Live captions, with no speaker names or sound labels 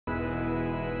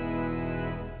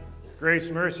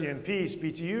Grace, mercy, and peace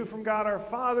be to you from God our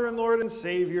Father and Lord and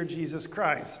Savior, Jesus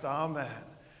Christ. Amen.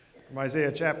 From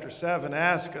Isaiah chapter 7,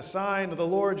 ask a sign of the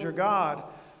Lord your God.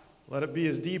 Let it be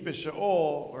as deep as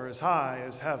Sheol or as high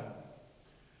as heaven.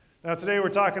 Now today we're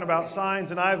talking about signs,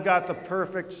 and I've got the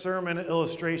perfect sermon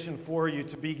illustration for you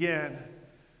to begin.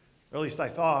 Or at least I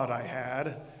thought I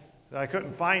had. I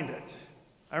couldn't find it.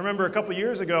 I remember a couple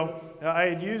years ago, I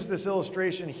had used this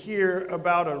illustration here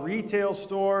about a retail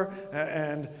store,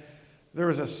 and there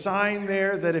was a sign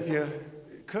there that if you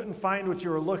couldn't find what you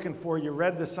were looking for, you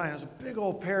read the sign. It was a big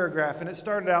old paragraph, and it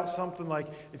started out something like,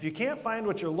 if you can't find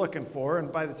what you're looking for,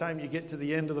 and by the time you get to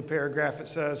the end of the paragraph, it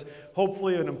says,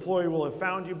 hopefully an employee will have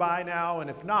found you by now, and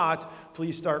if not,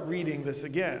 please start reading this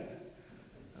again.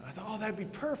 And I thought, oh, that'd be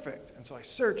perfect. And so I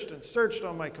searched and searched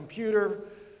on my computer,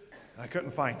 and I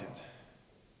couldn't find it.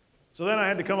 So then I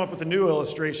had to come up with a new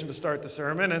illustration to start the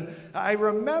sermon, and I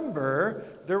remember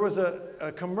there was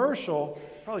a commercial,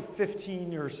 probably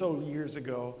 15 or so years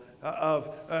ago,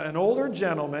 of an older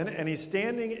gentleman, and he's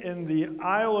standing in the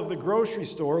aisle of the grocery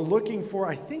store looking for,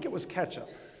 I think it was ketchup.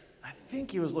 I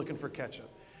think he was looking for ketchup.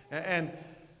 And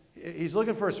he's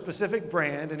looking for a specific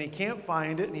brand, and he can't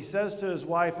find it, and he says to his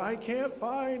wife, I can't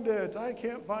find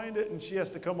it, and she has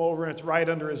to come over, and it's right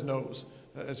under his nose.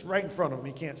 It's right in front of him,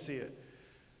 he can't see it.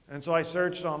 And so I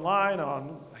searched online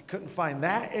I couldn't find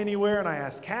that anywhere, and I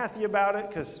asked Kathy about it,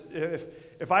 because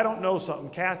if I don't know something,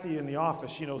 Kathy in the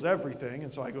office, she knows everything,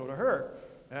 and so I go to her.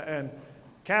 And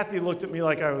Kathy looked at me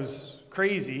like I was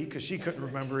crazy, because she couldn't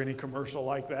remember any commercial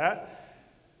like that.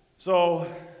 So,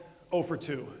 0 for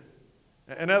 2.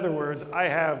 In other words, I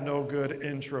have no good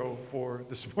intro for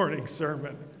this morning's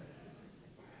sermon.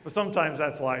 But sometimes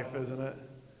that's life, isn't it?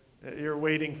 You're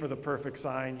waiting for the perfect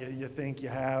sign. You think you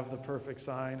have the perfect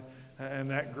sign, and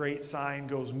that great sign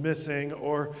goes missing,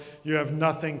 or you have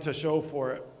nothing to show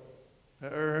for it.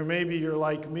 Or maybe you're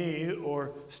like me,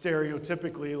 or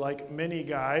stereotypically like many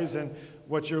guys, and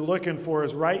what you're looking for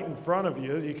is right in front of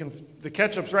you. The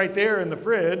ketchup's right there in the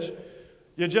fridge.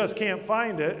 You just can't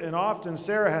find it, and often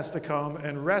Sarah has to come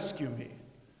and rescue me.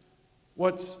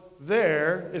 What's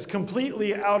there is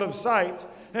completely out of sight,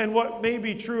 and what may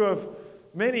be true of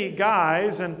many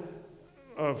guys and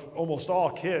of almost all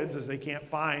kids, as they can't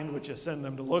find what you send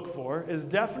them to look for, is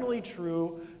definitely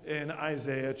true in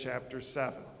Isaiah chapter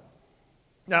 7.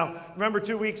 Now, remember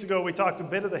 2 weeks ago we talked a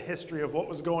bit of the history of what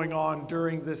was going on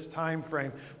during this time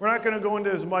frame. We're not going to go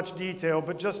into as much detail,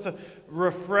 but just a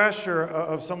refresher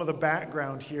of some of the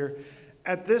background here.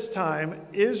 At this time,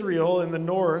 Israel in the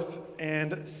north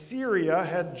and Syria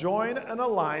had joined an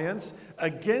alliance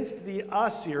against the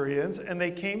Assyrians, and they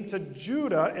came to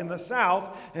Judah in the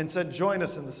south and said, join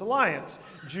us in this alliance.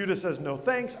 Judah says, no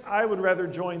thanks, I would rather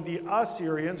join the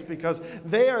Assyrians because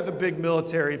they are the big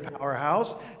military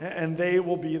powerhouse, and they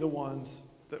will be the ones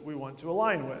that we want to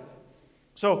align with.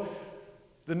 So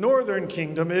the northern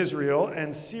kingdom, Israel,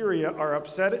 and Syria are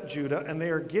upset at Judah, and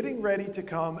they are getting ready to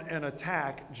come and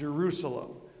attack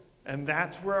Jerusalem. And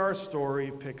that's where our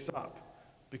story picks up,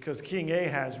 because King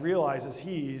Ahaz realizes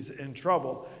he's in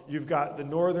trouble. You've got the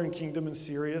northern kingdom in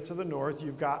Syria to the north.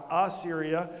 You've got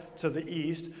Assyria to the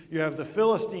east. You have the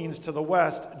Philistines to the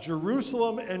west.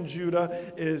 Jerusalem and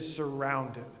Judah is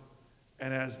surrounded.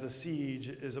 And as the siege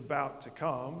is about to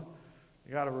come,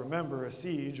 you got to remember, a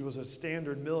siege was a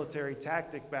standard military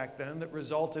tactic back then that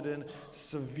resulted in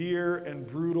severe and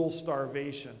brutal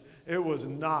starvation. It was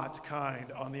not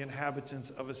kind on the inhabitants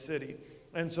of a city.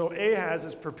 And so Ahaz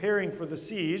is preparing for the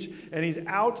siege, and he's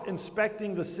out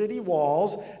inspecting the city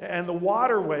walls and the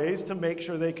waterways to make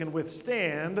sure they can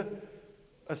withstand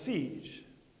a siege.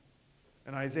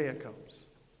 And Isaiah comes.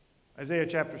 Isaiah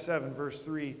chapter 7, verse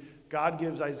 3. God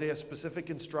gives Isaiah specific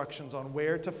instructions on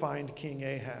where to find King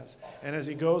Ahaz. And as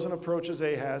he goes and approaches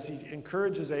Ahaz, he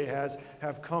encourages Ahaz,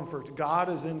 have comfort. God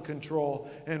is in control.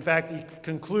 In fact, he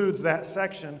concludes that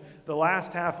section, the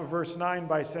last half of verse 9,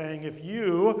 by saying, if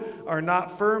you are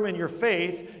not firm in your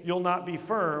faith, you'll not be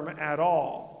firm at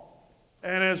all.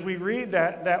 And as we read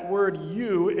that word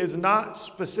you is not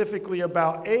specifically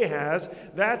about Ahaz.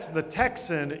 That's the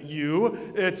Texan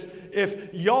you. It's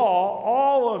if y'all,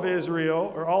 all of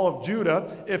Israel, or all of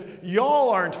Judah, if y'all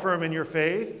aren't firm in your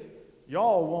faith,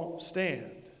 y'all won't stand.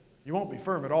 You won't be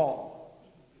firm at all.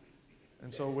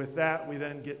 And so with that, we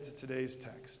then get to today's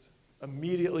text.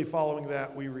 Immediately following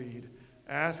that, we read,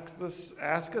 ask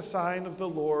a sign of the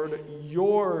Lord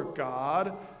your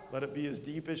God. Let it be as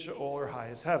deep as Sheol or high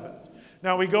as heaven.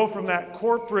 Now we go from that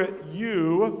corporate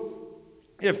you.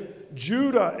 If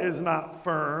Judah is not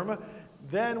firm,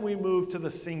 then we move to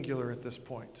the singular at this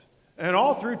point. And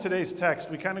all through today's text,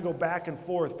 we kind of go back and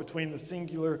forth between the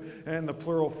singular and the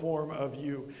plural form of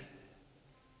you.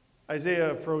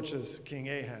 Isaiah approaches King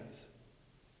Ahaz.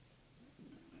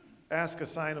 Ask a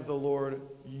sign of the Lord,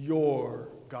 your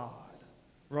God,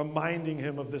 reminding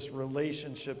him of this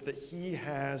relationship that he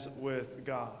has with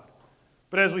God.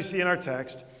 But as we see in our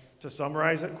text, to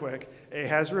summarize it quick,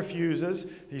 Ahaz refuses.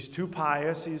 He's too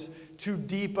pious. He's too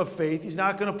deep of faith. He's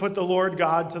not going to put the Lord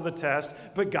God to the test,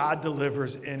 but God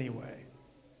delivers anyway.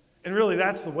 And really,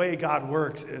 that's the way God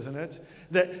works, isn't it?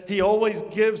 That he always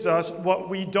gives us what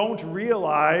we don't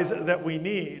realize that we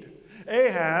need.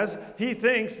 Ahaz, he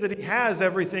thinks that he has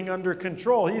everything under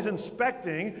control. He's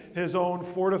inspecting his own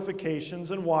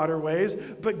fortifications and waterways,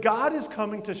 but God is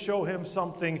coming to show him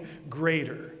something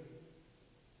greater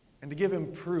and to give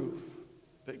him proof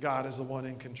that God is the one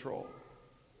in control.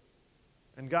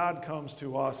 And God comes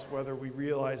to us whether we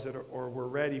realize it or we're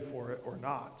ready for it or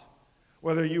not.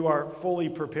 Whether you are fully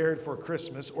prepared for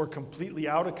Christmas or completely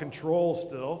out of control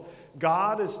still,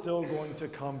 God is still going to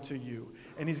come to you,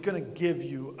 and he's going to give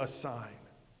you a sign.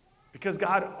 Because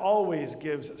God always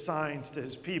gives signs to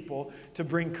his people to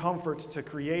bring comfort to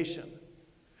creation.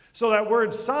 So that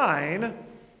word sign,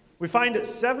 we find it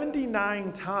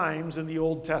 79 times in the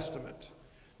Old Testament.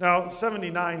 Now,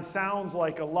 79 sounds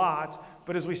like a lot,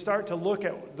 but as we start to look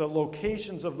at the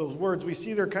locations of those words, we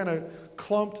see they're kind of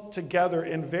clumped together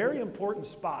in very important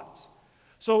spots.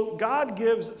 So God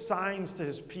gives signs to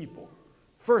his people.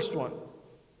 First one,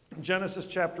 Genesis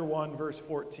chapter 1, verse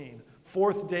 14,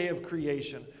 fourth day of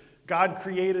creation. God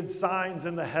created signs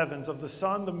in the heavens of the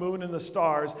sun, the moon, and the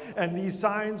stars, and these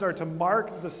signs are to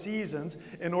mark the seasons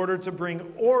in order to bring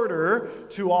order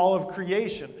to all of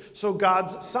creation. So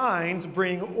God's signs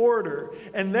bring order.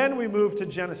 And then we move to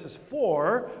Genesis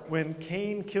 4, when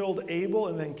Cain killed Abel,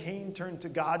 and then Cain turned to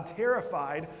God,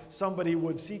 terrified somebody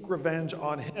would seek revenge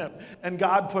on him. And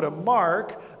God put a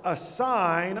mark, a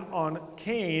sign on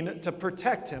Cain to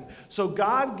protect him. So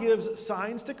God gives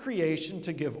signs to creation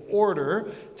to give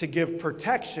order, to give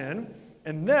protection.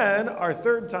 And then our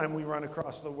third time we run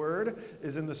across the word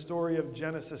is in the story of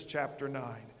Genesis chapter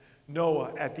 9.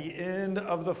 Noah, at the end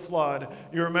of the flood,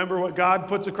 you remember what God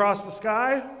puts across the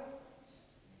sky?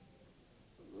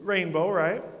 Rainbow,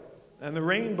 right? And the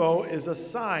rainbow is a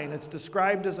sign. It's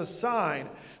described as a sign.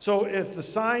 So if the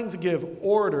signs give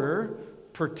order,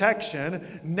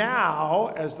 protection,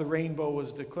 now, as the rainbow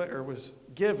was declared or was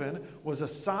given, was a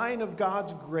sign of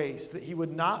God's grace that he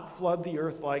would not flood the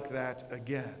earth like that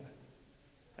again.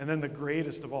 And then the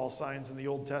greatest of all signs in the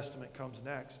Old Testament comes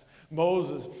next.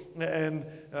 Moses and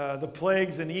the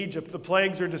plagues in Egypt. The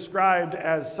plagues are described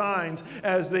as signs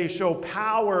as they show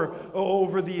power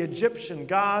over the Egyptian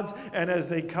gods and as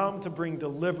they come to bring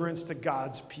deliverance to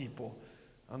God's people.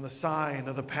 On the sign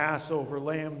of the Passover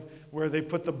lamb, where they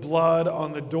put the blood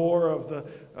on the door of the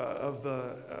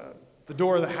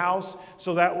door of the house,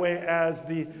 so that way as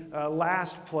the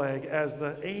last plague, as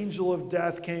the angel of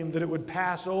death came, that it would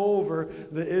pass over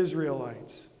the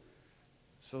Israelites.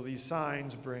 So these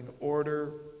signs bring order,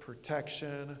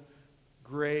 protection,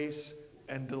 grace,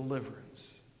 and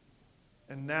deliverance.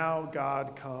 And now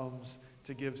God comes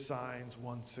to give signs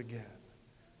once again.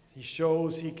 He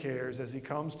shows he cares as he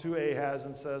comes to Ahaz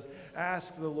and says,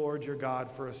 ask the Lord your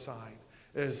God for a sign,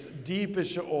 as deep as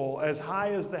Sheol, as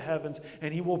high as the heavens,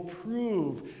 and he will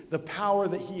prove the power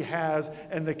that he has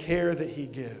and the care that he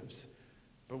gives.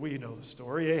 But we know the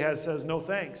story. Ahaz says, no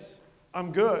thanks.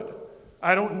 I'm good.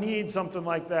 I don't need something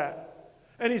like that.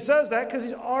 And he says that because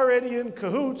he's already in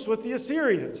cahoots with the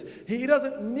Assyrians. He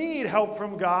doesn't need help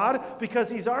from God because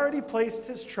he's already placed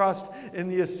his trust in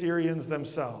the Assyrians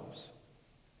themselves.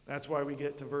 That's why we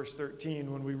get to verse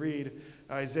 13 when we read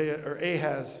Isaiah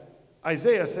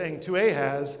saying to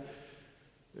Ahaz,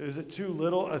 is it too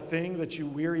little a thing that you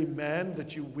weary men,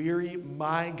 that you weary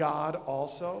my God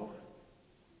also?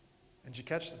 And you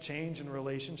catch the change in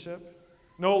relationship?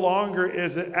 No longer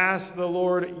is it ask the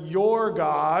Lord your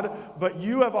God, but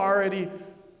you have already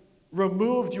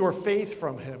removed your faith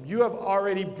from him. You have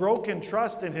already broken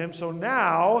trust in him, so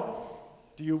now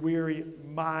do you weary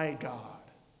my God?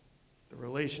 The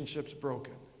relationship's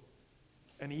broken.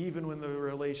 And even when the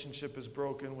relationship is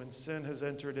broken, when sin has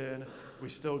entered in, we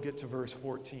still get to verse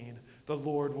 14. The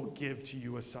Lord will give to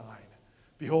you a sign.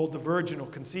 Behold, the virgin will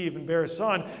conceive and bear a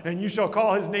son, and you shall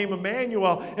call his name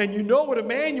Emmanuel. And you know what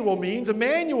Emmanuel means.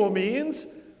 Emmanuel means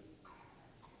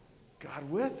God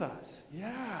with us.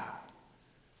 Yeah.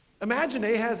 Imagine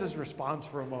Ahaz's response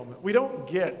for a moment. We don't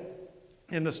get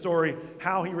in the story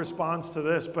how he responds to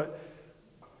this, but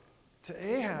to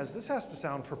Ahaz, this has to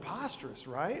sound preposterous,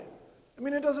 right? I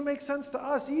mean, it doesn't make sense to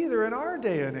us either in our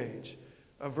day and age.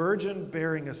 A virgin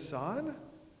bearing a son?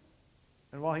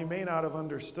 And while he may not have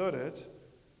understood it,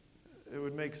 it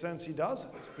would make sense he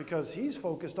doesn't, because he's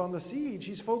focused on the siege.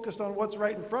 He's focused on what's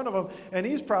right in front of him, and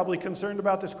he's probably concerned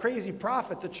about this crazy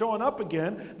prophet that's showing up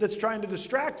again that's trying to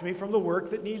distract me from the work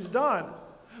that needs done.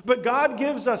 But God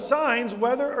gives us signs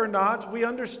whether or not we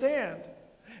understand.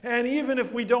 And even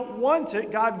if we don't want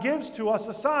it, God gives to us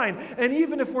a sign. And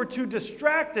even if we're too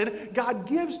distracted, God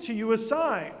gives to you a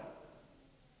sign.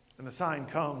 And the sign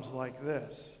comes like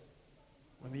this.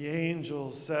 When the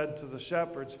angels said to the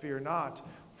shepherds, "Fear not,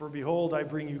 for behold, I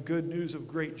bring you good news of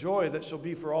great joy that shall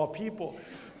be for all people.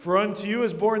 For unto you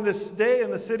is born this day in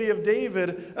the city of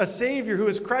David a Savior who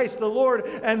is Christ the Lord,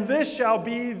 and this shall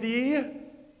be the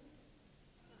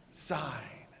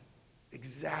sign."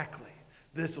 Exactly.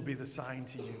 This will be the sign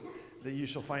to you, that you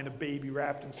shall find a baby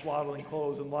wrapped in swaddling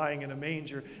clothes and lying in a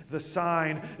manger. The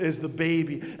sign is the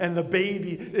baby, and the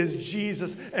baby is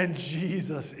Jesus, and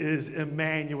Jesus is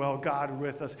Emmanuel, God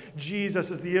with us. Jesus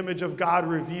is the image of God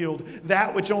revealed.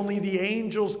 That which only the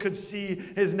angels could see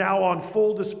is now on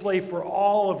full display for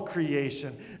all of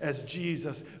creation as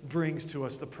Jesus brings to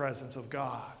us the presence of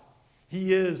God.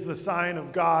 He is the sign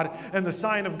of God, and the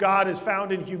sign of God is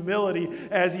found in humility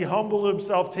as he humbled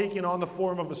himself, taking on the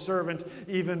form of a servant,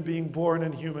 even being born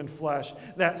in human flesh.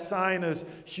 That sign is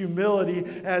humility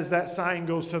as that sign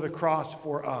goes to the cross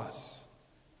for us.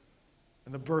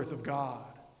 And the birth of God,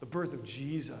 the birth of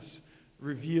Jesus,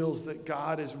 reveals that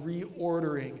God is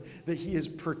reordering, that he is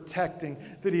protecting,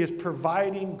 that he is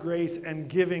providing grace and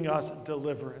giving us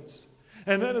deliverance.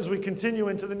 And then as we continue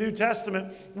into the New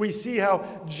Testament, we see how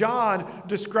John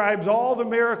describes all the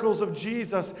miracles of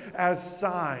Jesus as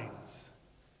signs,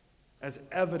 as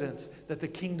evidence that the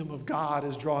kingdom of God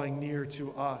is drawing near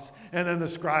to us. And then the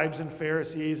scribes and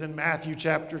Pharisees in Matthew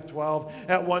chapter 12,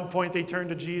 at one point they turn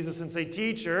to Jesus and say,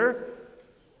 "Teacher,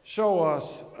 show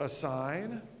us a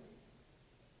sign."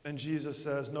 And Jesus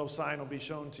says, "No sign will be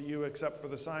shown to you except for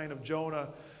the sign of Jonah,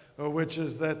 which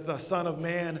is that the Son of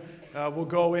Man will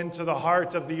go into the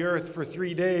heart of the earth for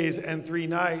 3 days and 3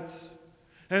 nights.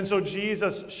 And so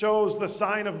Jesus shows the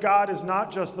sign of God is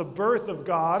not just the birth of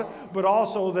God, but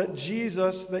also that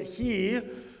Jesus, that he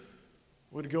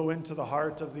would go into the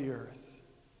heart of the earth.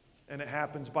 And it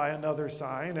happens by another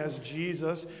sign as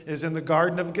Jesus is in the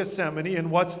Garden of Gethsemane.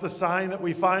 And what's the sign that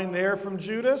we find there from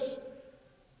Judas?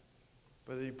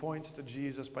 But he points to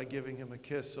Jesus by giving him a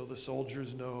kiss so the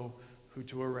soldiers know who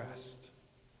to arrest.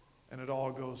 And it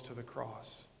all goes to the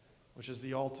cross, which is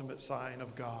the ultimate sign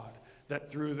of God. That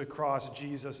through the cross,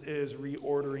 Jesus is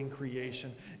reordering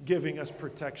creation, giving us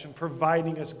protection,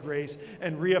 providing us grace,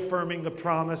 and reaffirming the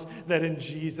promise that in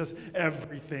Jesus,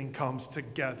 everything comes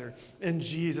together. In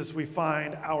Jesus, we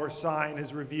find our sign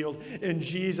is revealed. In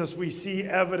Jesus, we see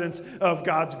evidence of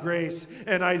God's grace.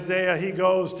 In Isaiah, he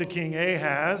goes to King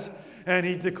Ahaz, and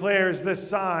he declares, "This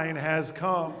sign has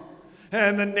come."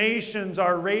 And the nations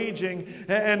are raging,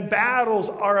 and battles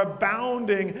are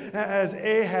abounding as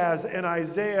Ahaz and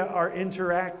Isaiah are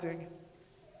interacting.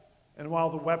 And while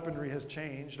the weaponry has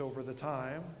changed over the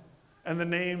time, and the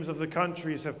names of the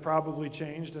countries have probably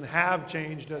changed and have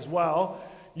changed as well,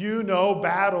 you know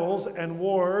battles and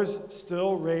wars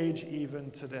still rage even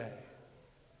today.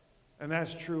 And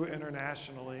that's true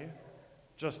internationally.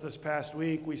 Just this past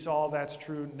week, we saw that's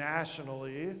true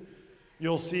nationally.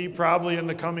 You'll see probably in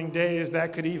the coming days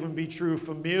that could even be true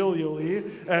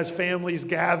familially as families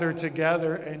gather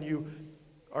together and you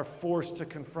are forced to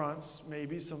confront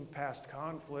maybe some past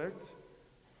conflict.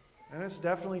 And it's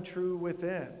definitely true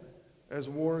within as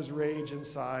wars rage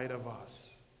inside of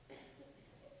us.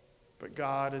 But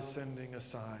God is sending a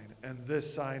sign, and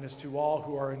this sign is to all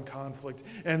who are in conflict.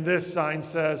 And this sign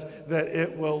says that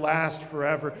it will last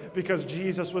forever because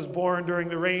Jesus was born during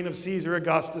the reign of Caesar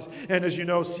Augustus. And as you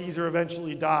know, Caesar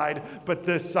eventually died, but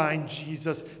this sign,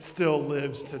 Jesus, still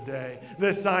lives today.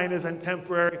 This sign isn't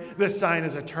temporary, this sign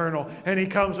is eternal. And he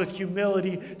comes with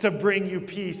humility to bring you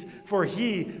peace. For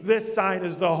this sign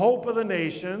is the hope of the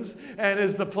nations and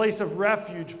is the place of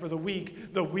refuge for the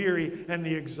weak, the weary, and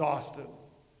the exhausted.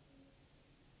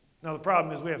 Now, the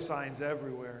problem is we have signs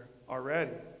everywhere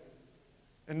already.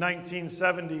 In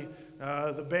 1970,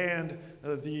 the band,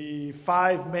 the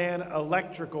 5-man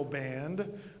electrical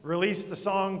band, released a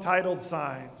song titled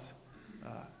Signs.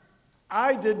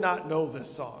 I did not know this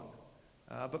song,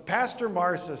 but Pastor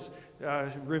Marcis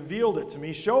revealed it to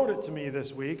me, showed it to me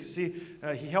this week. See,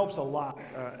 he helps a lot.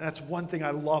 That's one thing I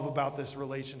love about this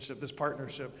relationship, this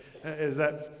partnership, is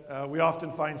that we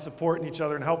often find support in each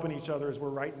other and helping each other as we're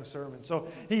writing the sermon. So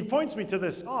he points me to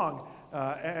this song,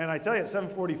 and I tell you, at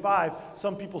 7:45,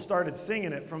 some people started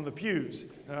singing it from the pews.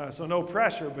 So no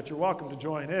pressure, but you're welcome to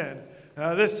join in.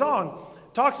 This song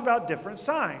talks about different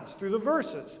signs through the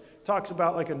verses. talks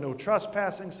about like a no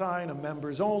trespassing sign, a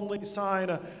members only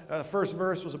sign. First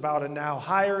verse was about a now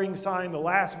hiring sign. The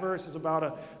last verse is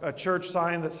about a church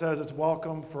sign that says it's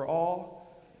welcome for all.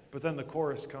 But then the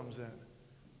chorus comes in.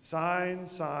 Sign,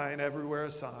 sign, everywhere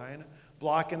a sign,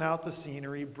 blocking out the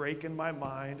scenery, breaking my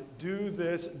mind. Do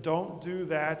this, don't do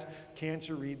that. Can't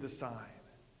you read the sign?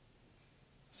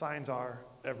 Signs are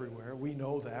everywhere. We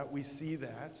know that. We see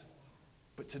that.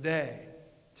 But today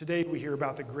we hear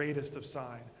about the greatest of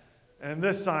signs. And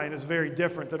this sign is very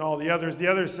different than all the others. The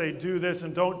others say, do this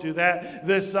and don't do that.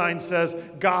 This sign says,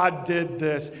 God did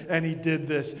this, and he did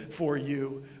this for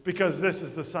you. Because this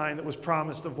is the sign that was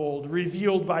promised of old,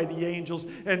 revealed by the angels,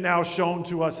 and now shown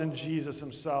to us in Jesus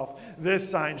himself. This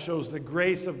sign shows the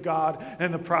grace of God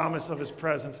and the promise of his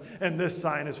presence. And this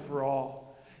sign is for all.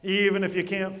 Even if you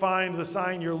can't find the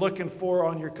sign you're looking for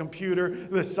on your computer,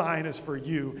 this sign is for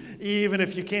you. Even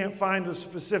if you can't find the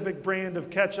specific brand of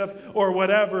ketchup or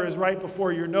whatever is right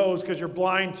before your nose because you're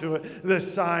blind to it,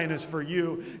 this sign is for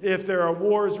you. If there are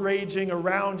wars raging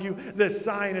around you, this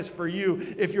sign is for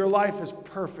you. If your life is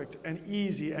perfect and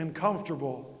easy and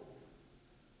comfortable,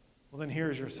 well, then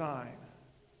here's your sign.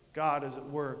 God is at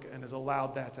work and has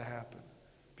allowed that to happen.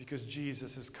 Because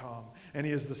Jesus has come, and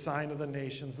he is the sign of the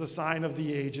nations, the sign of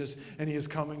the ages, and he is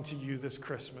coming to you this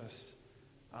Christmas.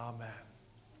 Amen.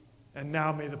 And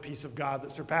now may the peace of God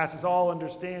that surpasses all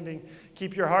understanding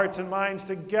keep your hearts and minds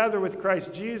together with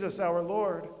Christ Jesus our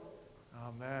Lord.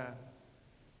 Amen.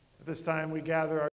 At this time we gather our